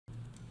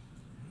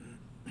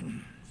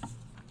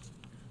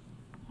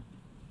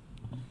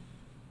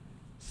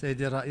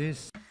سيدي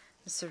الرئيس.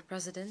 Mr.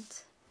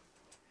 President,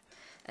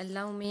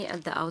 allow me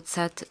at the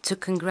outset to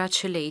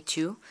congratulate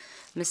you,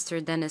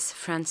 Mr. Dennis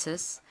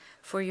Francis,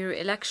 for your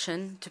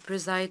election to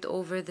preside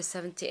over the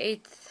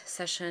 78th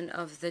session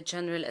of the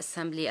General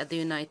Assembly at the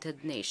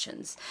United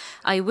Nations.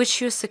 I wish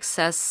you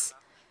success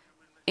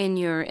in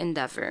your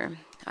endeavor.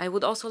 I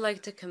would also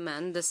like to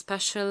commend the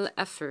special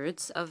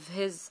efforts of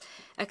His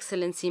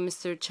Excellency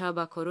Mr.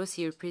 Chaba Korosi,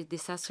 your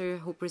predecessor,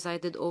 who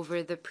presided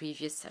over the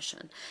previous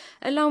session.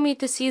 Allow me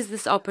to seize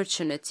this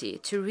opportunity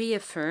to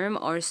reaffirm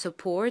our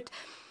support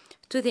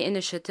to the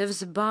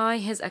initiatives by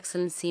His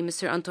Excellency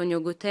Mr. Antonio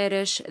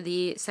Guterres,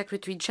 the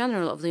Secretary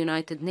General of the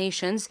United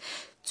Nations,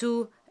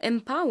 to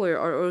empower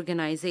our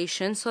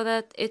organization so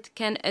that it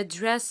can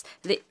address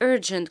the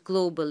urgent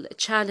global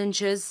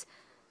challenges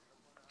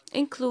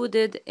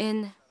included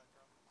in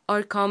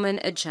our common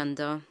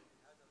agenda.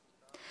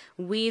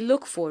 We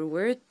look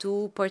forward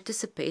to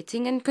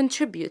participating and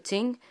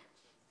contributing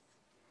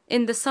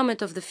in the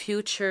Summit of the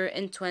Future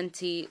in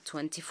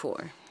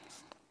 2024.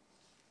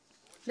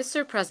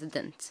 Mr.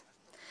 President,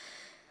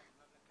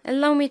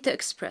 allow me to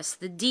express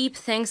the deep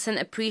thanks and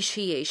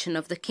appreciation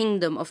of the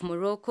Kingdom of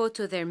Morocco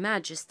to their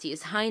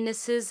Majesties,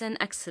 Highnesses and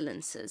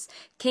Excellences,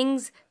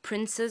 Kings,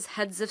 Princes,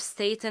 Heads of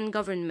State and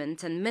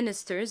Government and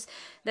Ministers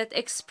that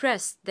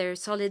expressed their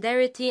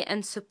solidarity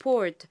and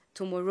support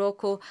to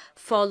Morocco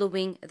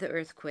following the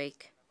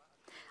earthquake.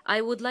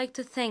 I would like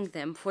to thank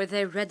them for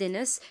their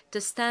readiness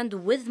to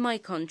stand with my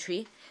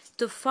country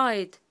to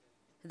fight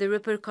the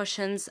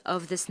repercussions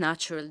of this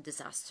natural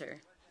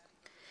disaster.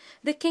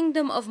 The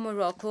Kingdom of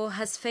Morocco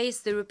has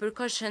faced the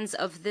repercussions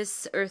of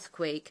this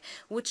earthquake,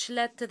 which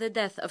led to the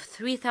death of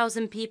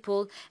 3,000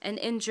 people and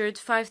injured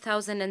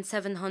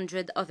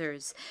 5,700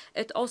 others.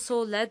 It also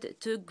led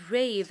to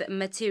grave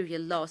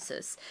material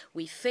losses.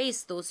 We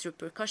face those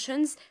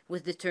repercussions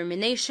with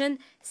determination,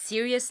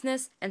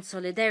 seriousness, and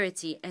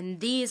solidarity,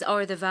 and these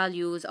are the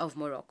values of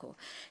Morocco.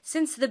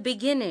 Since the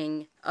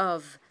beginning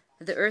of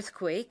the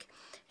earthquake,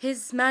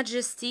 His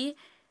Majesty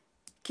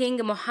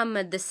King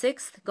Mohammed VI,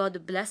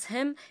 God bless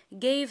him,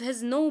 gave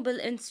his noble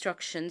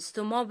instructions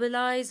to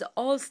mobilize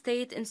all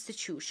state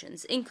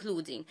institutions,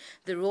 including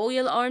the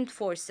Royal Armed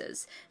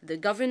Forces, the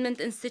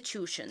government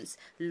institutions,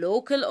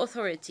 local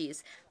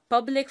authorities,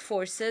 public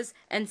forces,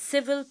 and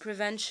civil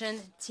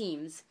prevention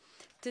teams,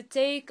 to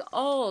take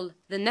all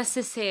the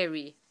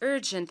necessary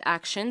urgent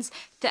actions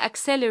to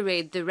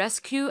accelerate the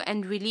rescue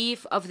and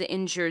relief of the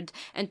injured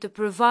and to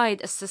provide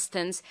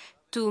assistance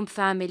to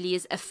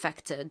families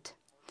affected.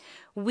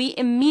 We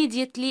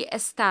immediately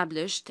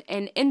established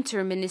an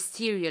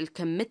interministerial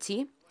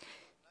committee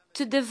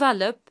to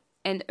develop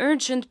an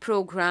urgent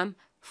program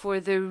for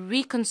the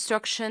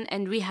reconstruction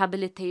and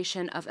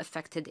rehabilitation of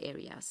affected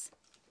areas.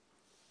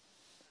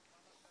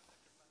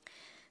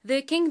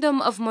 The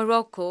Kingdom of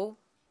Morocco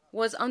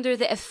was under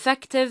the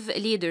effective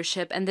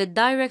leadership and the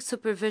direct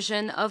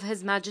supervision of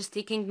His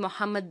Majesty King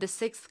Mohammed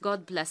VI,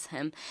 God bless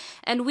him,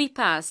 and we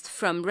passed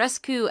from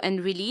rescue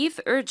and relief,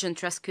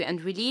 urgent rescue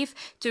and relief,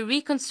 to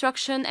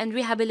reconstruction and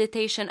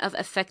rehabilitation of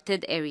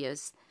affected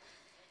areas.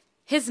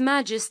 His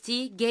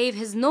Majesty gave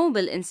his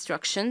noble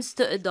instructions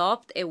to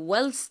adopt a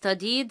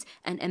well-studied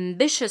and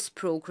ambitious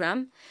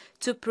program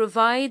to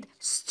provide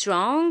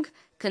strong,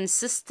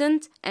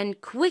 consistent and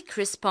quick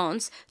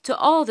response to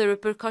all the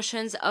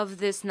repercussions of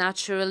this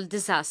natural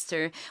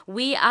disaster.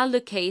 We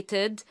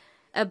allocated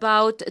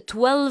about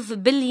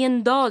 $12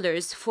 billion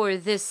for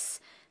this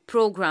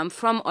program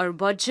from our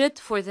budget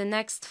for the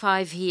next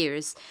 5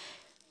 years.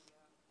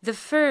 The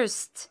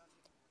first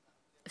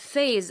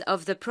phase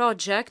of the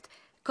project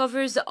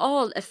covers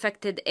all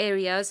affected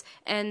areas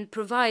and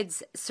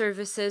provides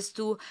services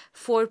to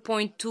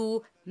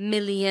 4.2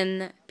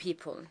 million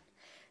people.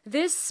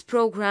 This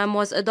program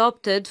was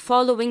adopted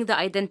following the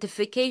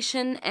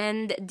identification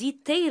and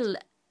detailed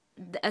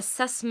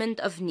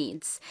assessment of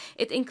needs.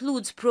 It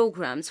includes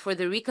programs for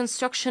the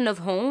reconstruction of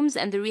homes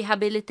and the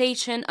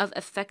rehabilitation of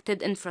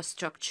affected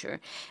infrastructure.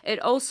 It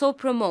also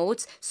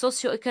promotes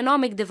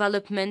socioeconomic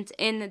development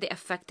in the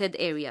affected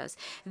areas.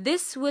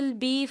 This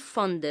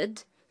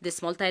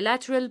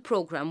multilateral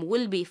program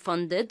will be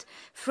funded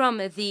from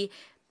the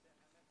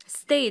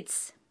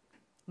state's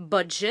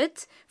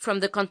budget, from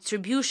the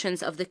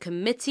contributions of the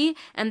committee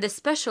and the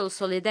special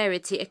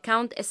solidarity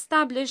account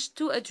established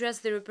to address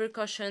the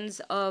repercussions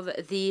of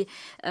the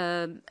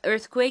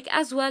earthquake,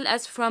 as well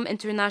as from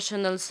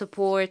international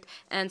support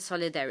and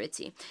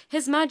solidarity.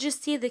 His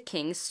Majesty the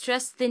King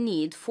stressed the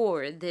need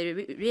for the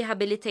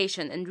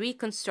rehabilitation and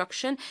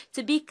reconstruction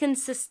to be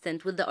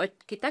consistent with the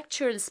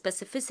architectural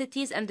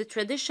specificities and the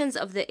traditions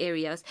of the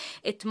areas.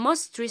 It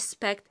must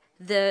respect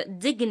the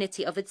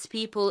dignity of its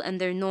people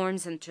and their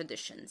norms and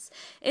traditions.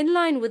 In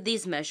line with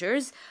these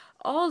measures,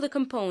 all the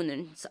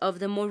components of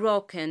the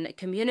Moroccan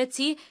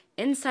community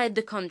inside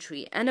the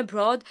country and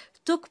abroad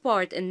took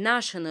part in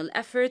national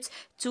efforts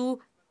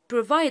to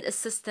provide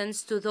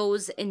assistance to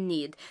those in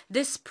need.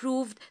 This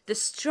proved the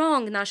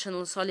strong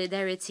national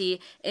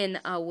solidarity in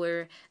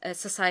our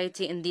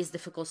society in these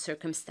difficult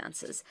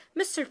circumstances.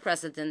 Mr.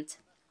 President,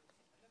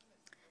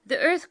 The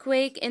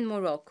earthquake in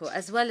Morocco,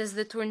 as well as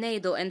the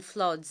tornado and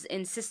floods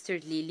in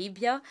sisterly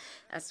Libya,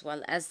 as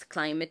well as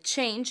climate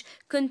change,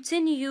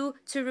 continue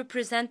to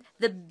represent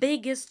the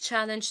biggest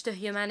challenge to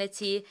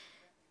humanity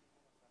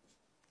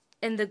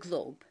in the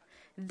globe.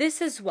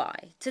 This is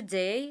why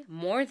today,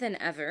 more than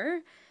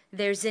ever,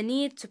 there's a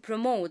need to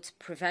promote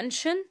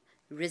prevention,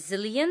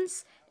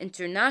 resilience,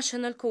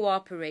 international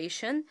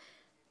cooperation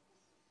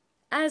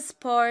as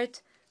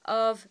part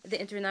of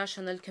the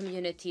international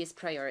community's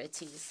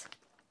priorities.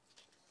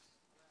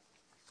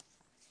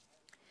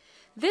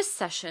 This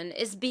session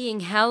is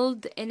being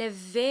held in a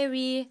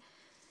very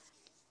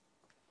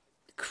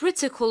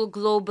critical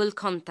global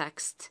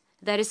context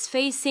that is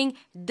facing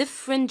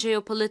different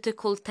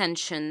geopolitical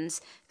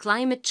tensions,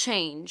 climate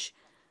change,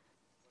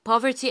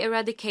 poverty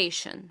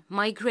eradication,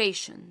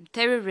 migration,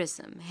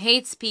 terrorism,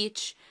 hate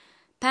speech,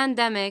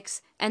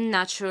 pandemics, and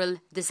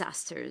natural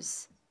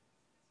disasters.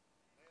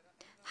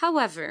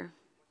 However,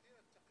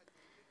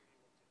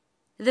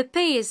 the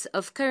pace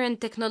of current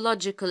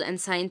technological and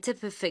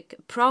scientific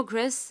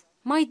progress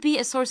might be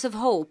a source of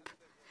hope,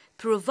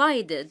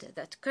 provided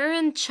that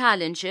current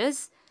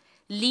challenges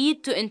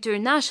lead to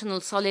international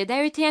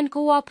solidarity and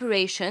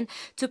cooperation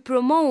to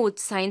promote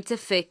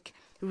scientific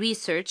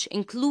research,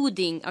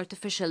 including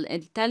artificial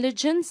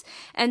intelligence,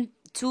 and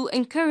to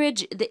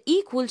encourage the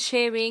equal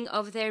sharing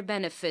of their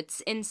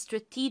benefits in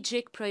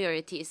strategic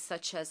priorities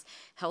such as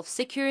health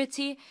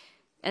security,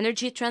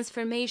 energy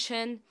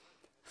transformation,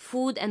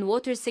 food and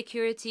water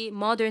security,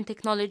 modern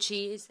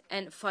technologies,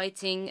 and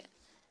fighting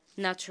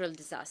natural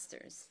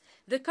disasters.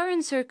 The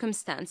current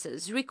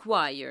circumstances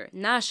require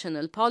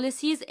national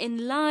policies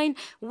in line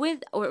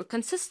with or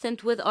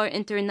consistent with our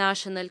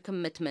international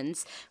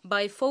commitments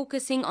by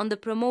focusing on the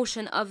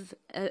promotion of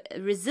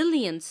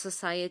resilient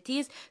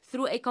societies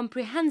through a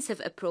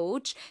comprehensive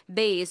approach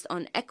based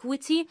on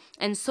equity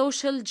and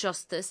social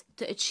justice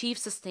to achieve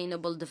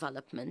sustainable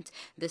development.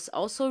 This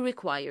also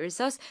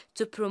requires us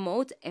to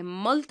promote a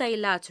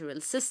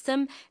multilateral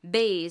system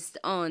based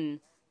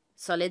on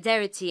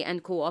solidarity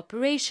and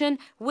cooperation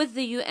with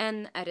the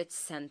UN at its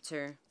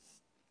center.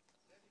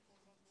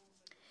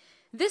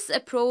 This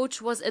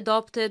approach was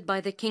adopted by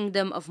the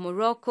Kingdom of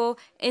Morocco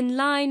in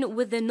line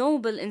with the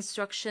noble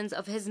instructions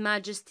of His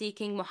Majesty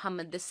King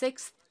Mohammed VI,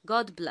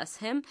 God bless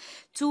him,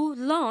 to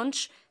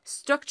launch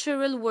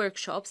structural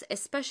workshops,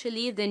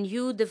 especially the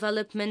new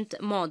development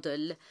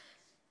model,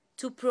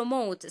 to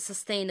promote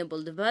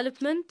sustainable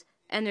development,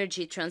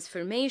 energy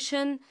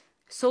transformation,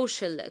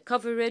 social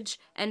coverage,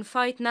 and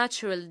fight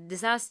natural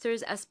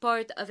disasters as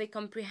part of a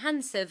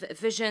comprehensive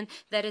vision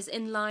that is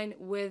in line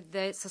with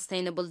the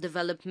Sustainable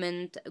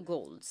Development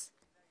Goals.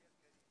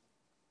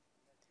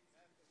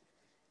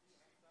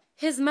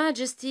 His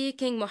Majesty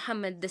King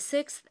Mohammed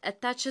VI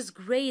attaches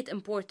great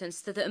importance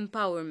to the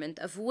empowerment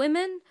of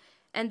women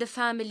and the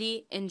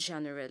family in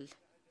general.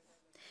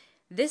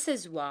 This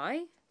is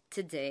why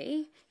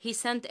today he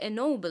sent a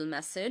noble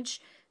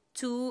message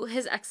to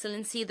His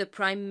Excellency the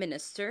Prime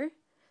Minister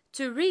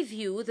to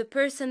review the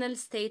Personal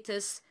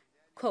Status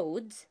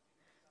Code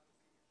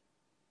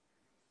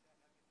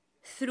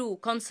through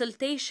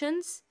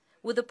consultations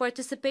with the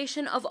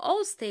participation of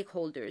all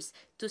stakeholders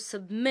to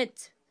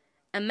submit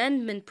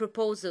amendment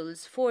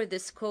proposals for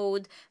this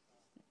code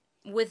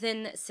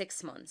within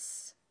 6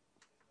 months.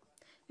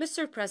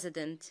 Mr.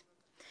 President,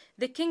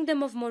 the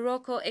Kingdom of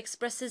Morocco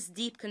expresses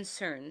deep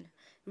concern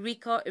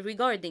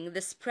regarding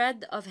the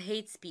spread of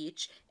hate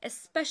speech,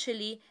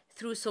 especially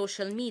through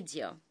social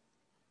media.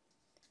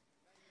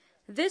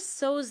 This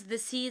sows the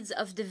seeds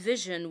of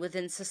division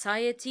within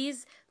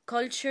societies,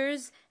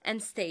 cultures,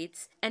 and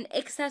states, and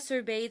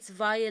exacerbates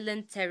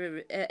violent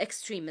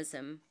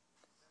extremism.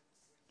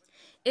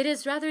 It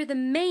is rather the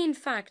main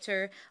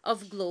factor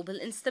of global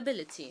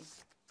instability.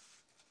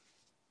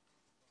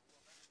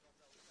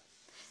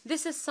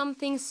 This is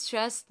something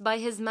stressed by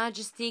His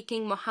Majesty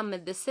King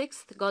Mohammed VI,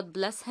 God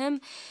bless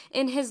him,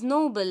 in his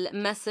noble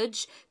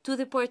message to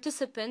the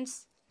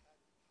participants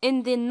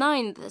in the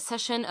 9th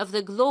session of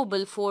the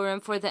Global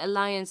Forum for the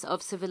Alliance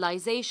of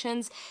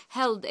Civilizations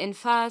held in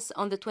Fas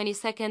on the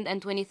 22nd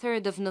and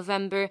 23rd of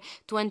November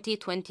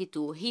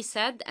 2022. He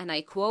said, and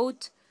I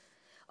quote,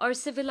 "Our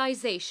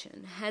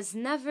civilization has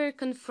never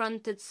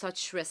confronted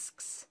such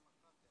risks.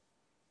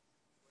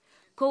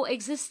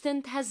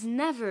 Coexistence has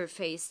never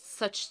faced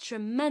such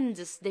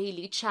tremendous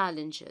daily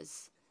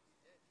challenges.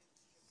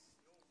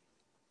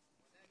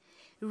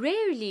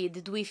 Rarely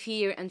did we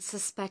fear and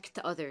suspect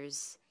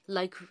others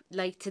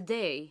like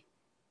today.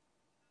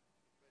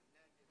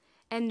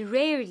 And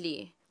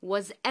rarely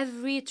was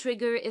every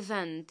trigger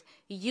event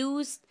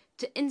used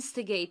to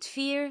instigate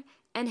fear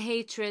and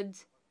hatred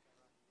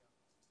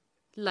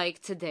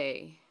like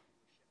today."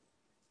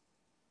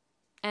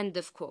 End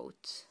of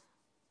quote.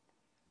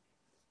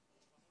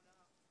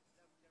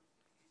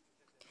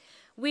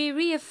 We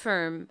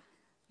reaffirm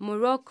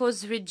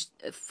Morocco's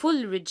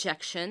full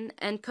rejection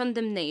and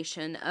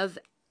condemnation of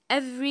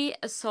every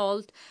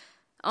assault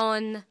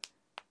on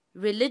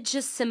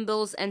religious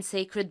symbols and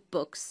sacred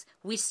books.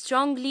 We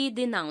strongly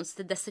denounce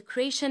the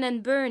desecration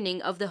and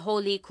burning of the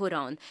Holy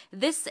Quran.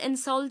 This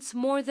insults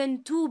more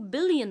than 2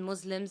 billion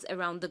Muslims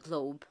around the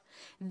globe.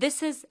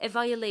 This is a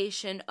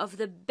violation of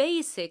the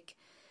basic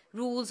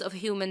rules of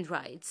human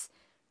rights.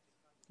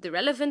 The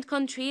relevant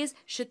countries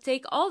should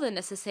take all the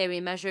necessary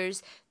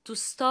measures to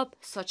stop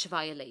such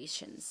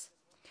violations.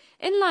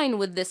 In line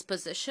with this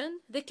position,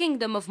 the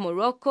Kingdom of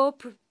Morocco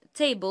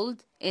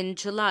tabled in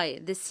July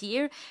this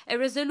year a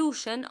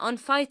resolution on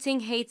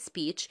fighting hate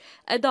speech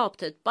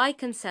adopted by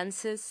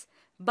consensus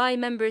by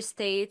member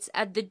states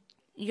at the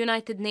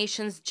United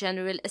Nations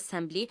General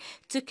Assembly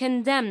to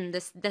condemn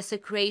this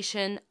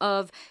desecration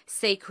of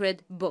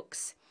sacred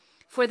books.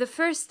 For the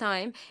first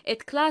time,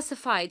 it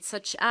classified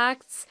such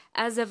acts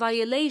as a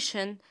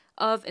violation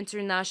of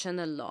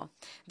international law.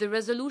 The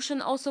resolution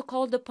also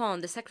called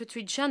upon the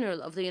Secretary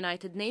General of the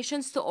United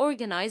Nations to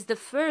organize the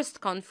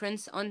first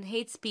conference on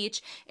hate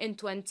speech in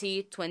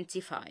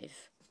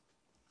 2025.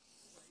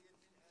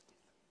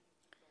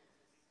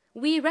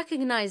 We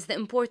recognize the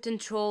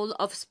important role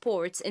of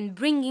sports in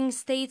bringing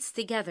states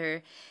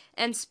together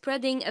and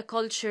spreading a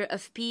culture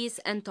of peace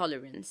and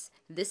tolerance.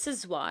 This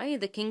is why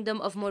the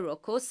Kingdom of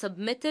Morocco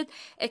submitted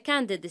a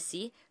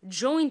candidacy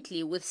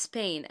jointly with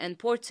Spain and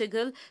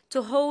Portugal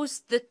to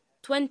host the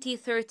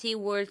 2030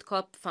 World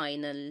Cup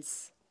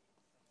finals.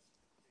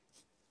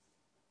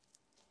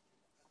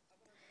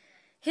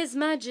 His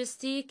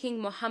Majesty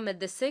King Mohammed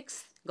VI,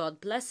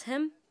 God bless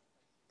him,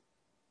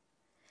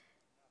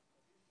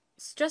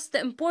 stressed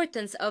the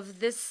importance of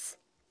this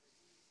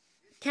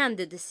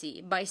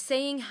candidacy by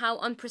saying how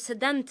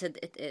unprecedented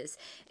it is.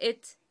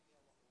 It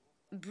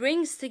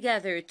brings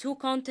together 2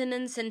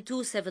 continents and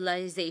 2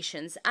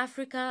 civilizations,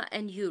 Africa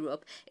and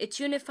Europe. It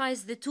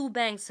unifies the 2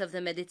 banks of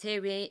the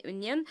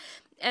Mediterranean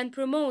and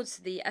promotes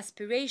the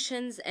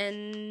aspirations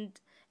and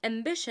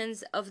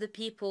ambitions of the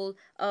people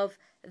of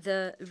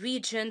the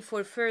region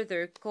for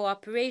further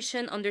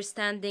cooperation,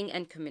 understanding,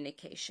 and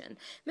communication.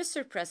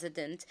 Mr.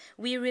 President,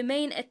 we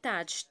remain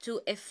attached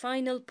to a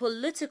final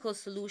political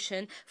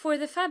solution for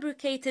the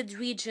fabricated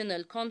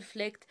regional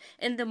conflict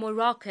in the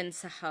Moroccan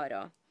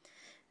Sahara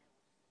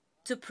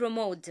to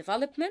promote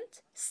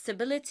development,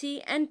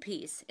 stability, and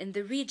peace in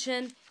the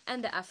region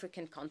and the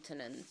African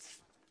continent.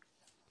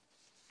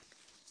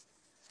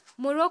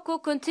 Morocco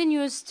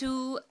continues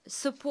to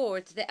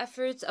support the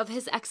efforts of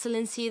His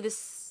Excellency, the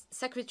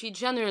Secretary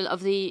General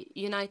of the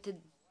United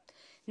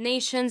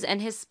Nations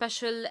and his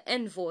special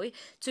envoy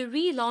to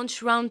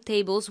relaunch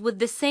roundtables with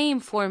the same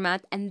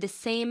format and the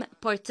same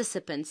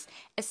participants,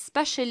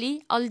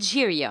 especially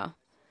Algeria,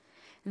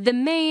 the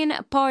main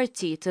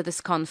party to this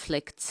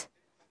conflict,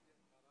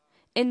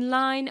 in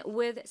line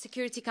with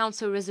Security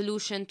Council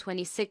Resolution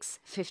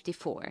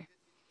 2654.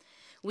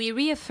 We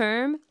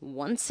reaffirm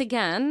once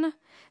again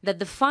that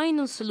the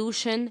final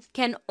solution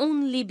can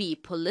only be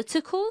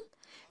political,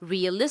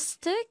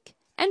 realistic,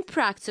 and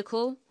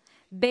practical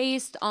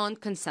based on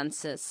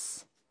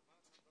consensus.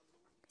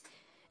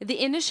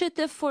 The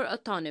Initiative for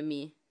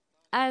Autonomy,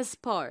 as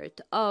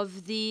part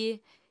of the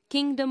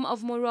Kingdom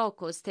of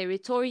Morocco's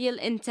territorial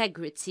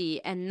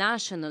integrity and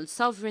national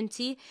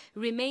sovereignty,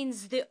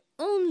 remains the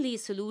only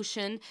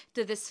solution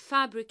to this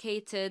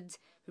fabricated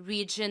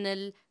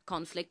regional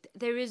conflict.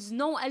 There is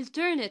no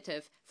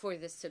alternative for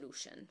this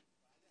solution.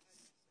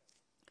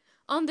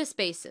 On this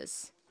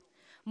basis,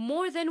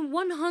 more than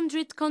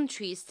 100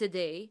 countries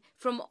today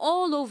from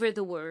all over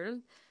the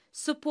world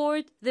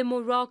support the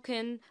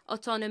Moroccan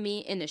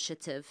Autonomy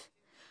Initiative.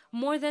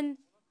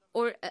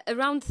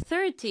 Around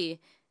 30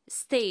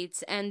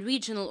 states and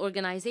regional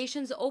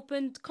organizations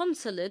opened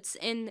consulates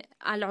in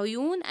Al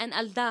Ayoun and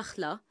Al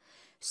Dakhla,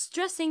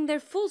 stressing their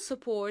full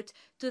support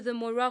to the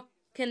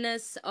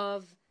Moroccanness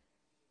of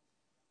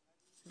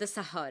the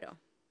Sahara.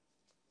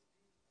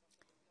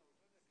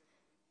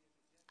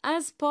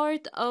 As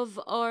part of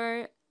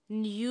our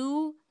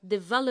new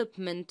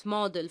development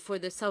model for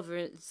the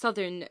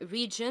southern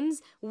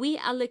regions, we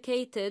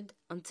allocated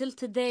until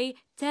today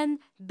 $10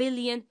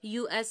 billion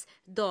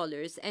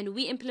and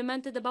we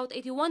implemented about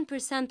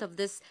 81% of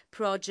this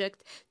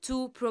project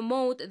to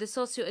promote the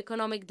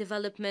socio-economic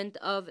development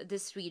of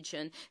this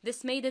region.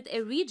 This made it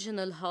a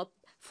regional hub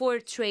for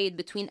trade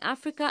between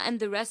Africa and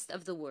the rest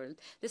of the world.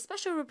 The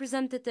special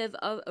representative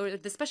or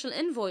the special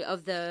envoy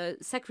of the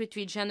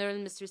Secretary General,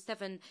 Mr.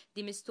 Stefan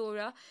de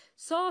Mistura,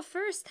 saw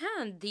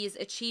firsthand these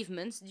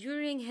achievements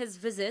during his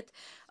visit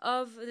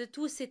of the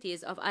 2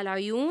 cities of Al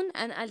Ayoun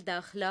and Al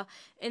Dakhla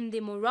in the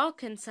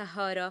Moroccan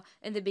Sahara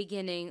in the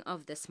beginning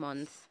of this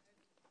month.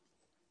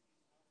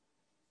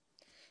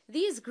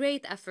 These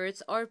great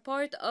efforts are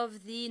part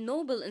of the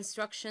noble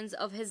instructions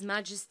of His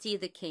Majesty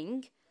the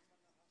King,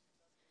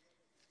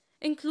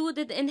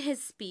 included in his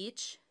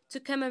speech to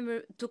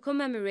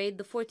commemorate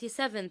the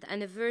 47th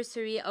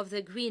anniversary of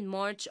the Green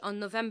March on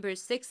November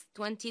 6,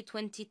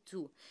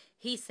 2022.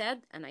 He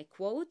said, and I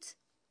quote,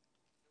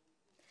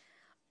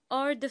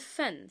 "Our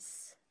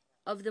defense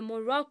of the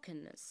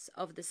Moroccanness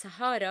of the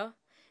Sahara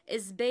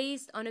is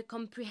based on a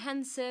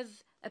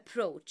comprehensive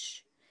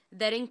approach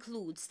that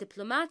includes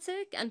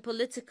diplomatic and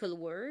political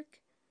work,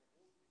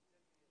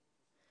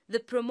 the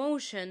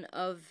promotion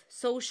of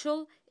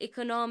social,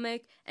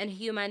 economic, and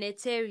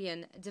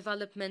humanitarian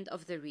development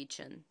of the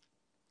region.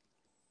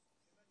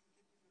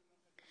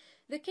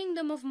 The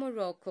Kingdom of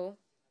Morocco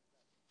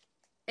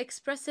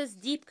expresses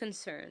deep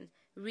concern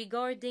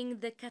regarding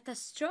the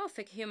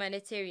catastrophic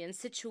humanitarian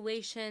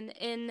situation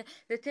in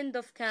the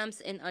Tindouf camps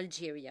in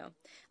Algeria.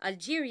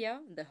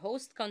 Algeria, the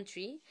host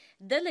country,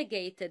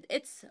 delegated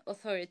its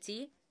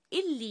authority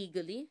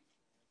illegally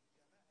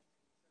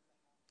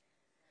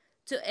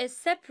to a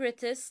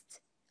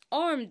separatist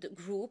armed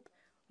group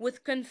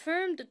with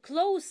confirmed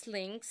close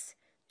links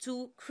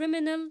to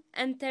criminal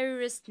and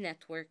terrorist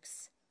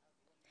networks.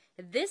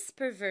 This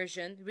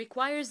perversion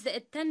requires the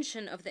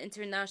attention of the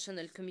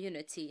international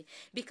community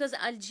because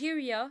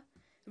Algeria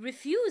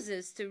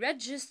refuses to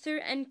register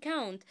and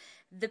count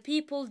the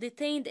people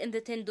detained in the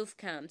Tindouf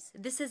camps.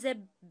 This is a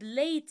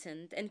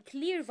blatant and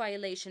clear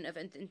violation of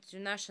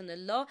international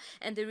law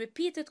and the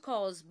repeated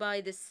calls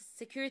by the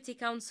Security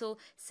Council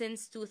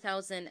since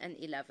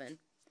 2011.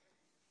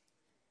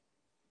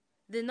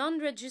 The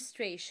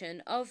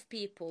non-registration of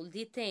people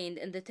detained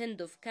in the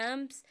Tindouf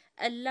camps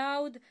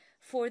allowed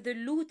for the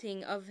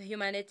looting of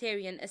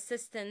humanitarian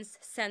assistance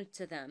sent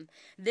to them.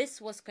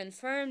 This was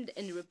confirmed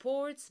in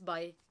reports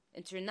by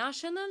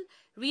international,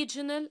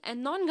 regional,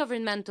 and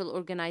non-governmental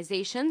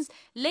organizations,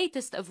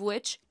 latest of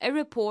which a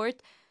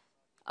report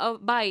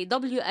by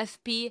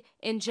WFP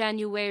in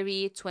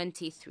January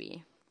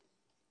 23.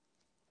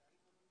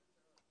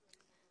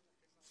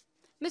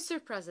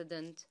 Mr.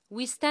 President,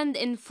 we stand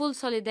in full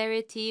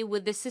solidarity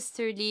with the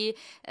sisterly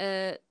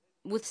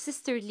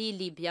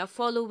Libya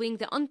following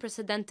the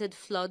unprecedented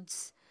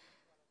floods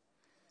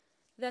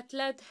that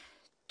led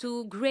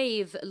to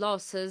grave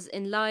losses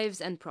in lives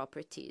and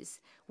properties.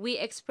 We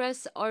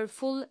express our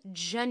full,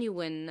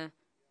 genuine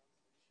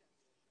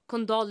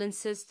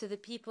condolences to the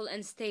people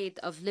and state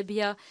of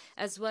Libya,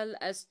 as well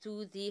as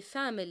to the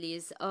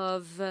families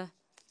of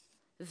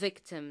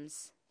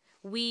victims.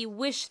 We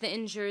wish the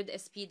injured a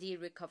speedy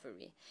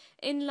recovery.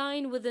 In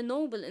line with the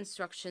noble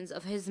instructions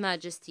of His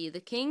Majesty the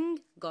King,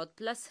 God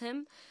bless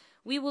him,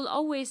 we will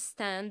always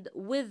stand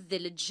with the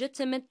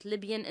legitimate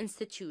Libyan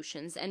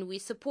institutions and we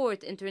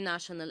support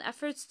international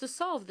efforts to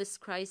solve this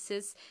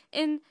crisis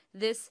in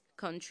this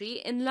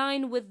country in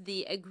line with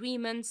the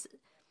agreements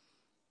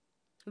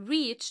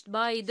reached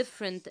by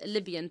different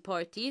Libyan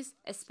parties,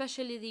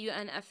 especially the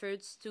UN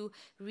efforts to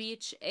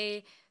reach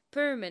a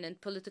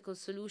permanent political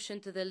solution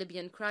to the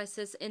Libyan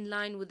crisis in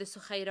line with the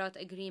Sukhairat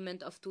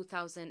Agreement of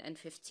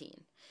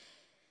 2015.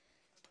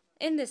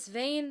 In this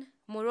vein,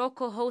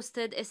 Morocco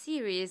hosted a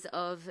series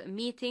of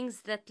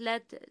meetings that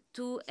led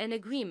to an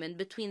agreement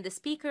between the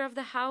Speaker of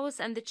the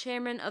House and the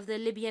Chairman of the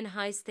Libyan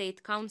High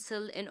State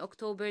Council in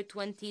October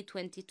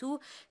 2022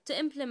 to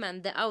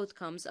implement the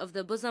outcomes of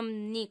the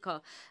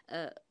Bouzamnika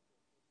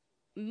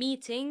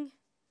meeting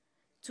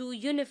to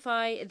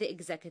unify the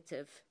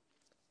executive.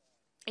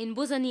 In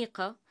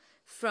Bouzamnika,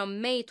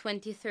 from May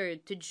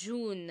 23rd to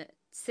June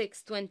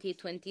 6,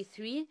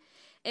 2023,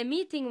 a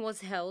meeting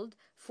was held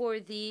for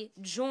the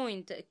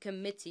Joint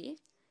Committee,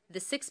 the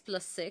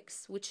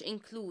 6+6, which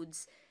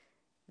includes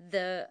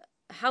the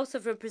House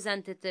of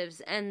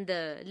Representatives and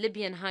the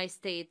Libyan High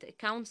State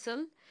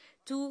Council,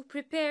 to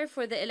prepare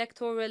for the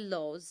electoral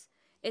laws.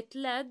 It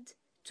led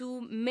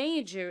to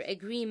major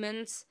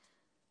agreements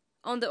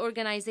on the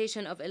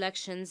organization of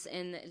elections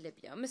in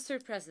Libya.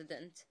 Mr.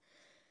 President,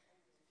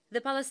 the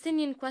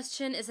Palestinian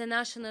question is a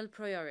national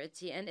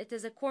priority and it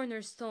is a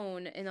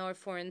cornerstone in our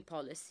foreign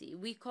policy.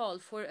 We call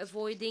for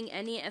avoiding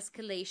any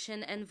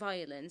escalation and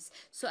violence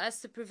so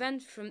as to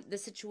prevent the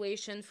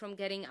situation from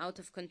getting out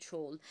of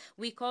control.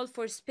 We call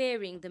for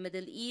sparing the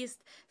Middle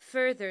East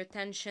further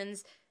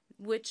tensions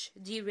which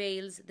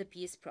derails the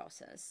peace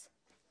process.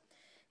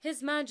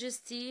 His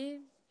Majesty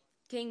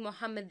King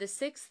Mohammed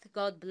VI,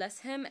 God bless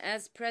him,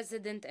 as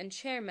President and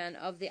Chairman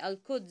of the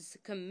Al-Quds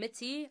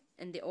Committee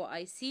in the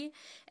OIC,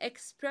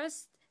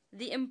 expressed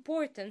the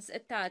importance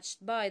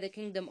attached by the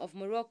Kingdom of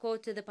Morocco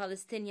to the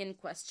Palestinian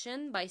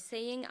question by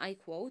saying, I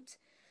quote,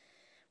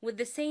 "With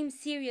the same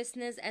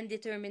seriousness and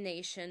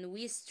determination,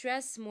 we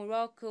stress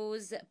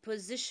Morocco's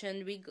position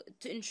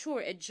to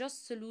ensure a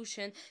just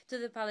solution to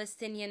the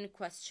Palestinian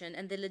question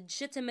and the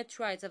legitimate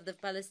rights of the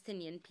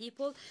Palestinian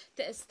people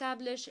to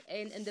establish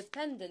an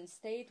independent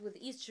state with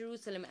East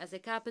Jerusalem as a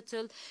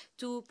capital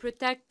to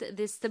protect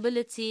the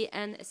stability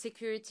and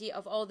security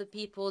of all the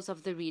peoples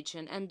of the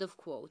region." End of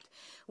quote.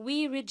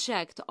 We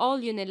reject all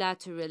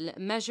unilateral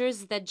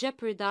measures that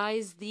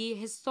jeopardize the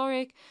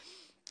historic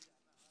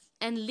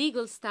and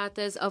legal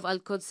status of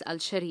Al-Quds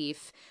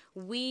al-Sharif.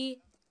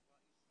 We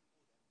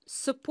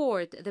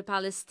support the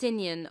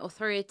Palestinian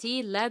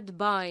Authority led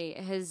by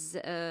His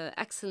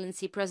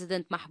Excellency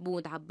President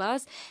Mahmoud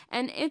Abbas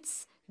and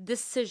its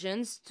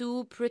decisions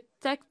to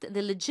protect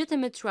the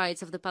legitimate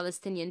rights of the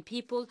Palestinian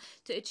people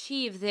to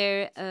achieve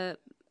their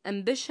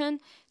ambition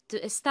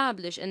to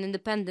establish an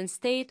independent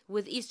state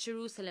with East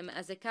Jerusalem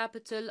as a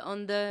capital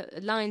on the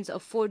lines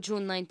of 4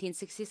 June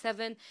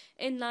 1967,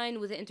 in line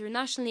with the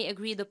internationally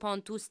agreed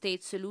upon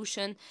two-state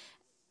solution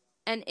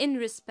and in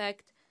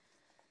respect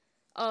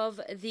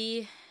of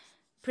the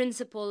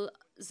principles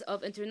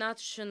of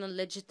international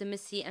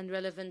legitimacy and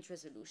relevant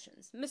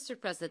resolutions. Mr.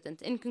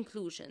 President, in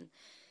conclusion,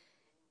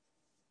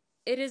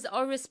 it is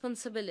our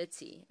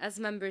responsibility as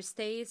member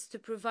states to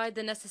provide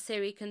the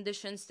necessary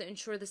conditions to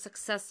ensure the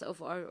success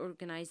of our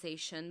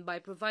organization by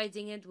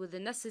providing it with the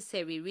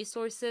necessary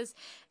resources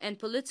and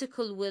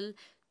political will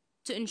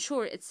to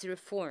ensure its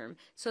reform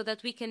so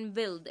that we can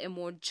build a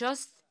more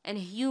just and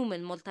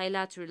human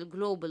multilateral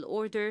global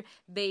order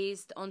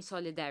based on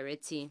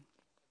solidarity.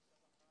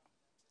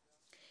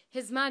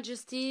 His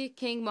Majesty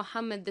King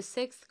Mohammed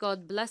VI,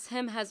 God bless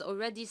him, has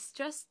already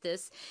stressed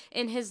this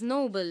in his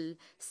noble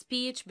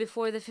speech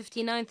before the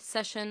 59th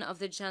session of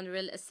the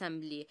General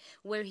Assembly,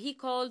 where he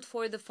called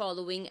for the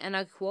following, and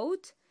I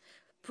quote,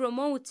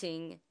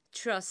 "Promoting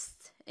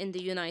trust in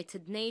the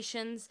United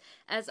Nations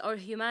as our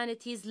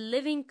humanity's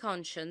living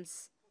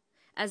conscience,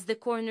 as the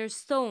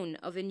cornerstone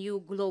of a new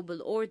global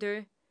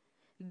order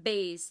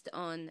based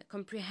on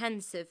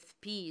comprehensive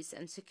peace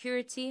and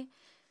security,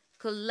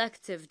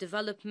 collective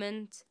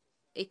development,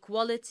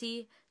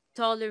 equality,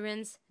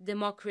 tolerance,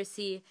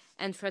 democracy,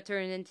 and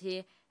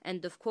fraternity."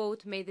 End of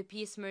quote. May the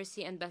peace,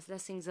 mercy, and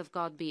blessings of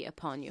God be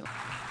upon you.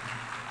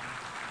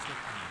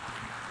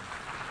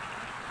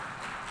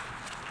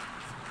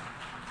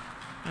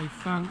 I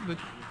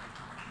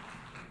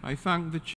thank the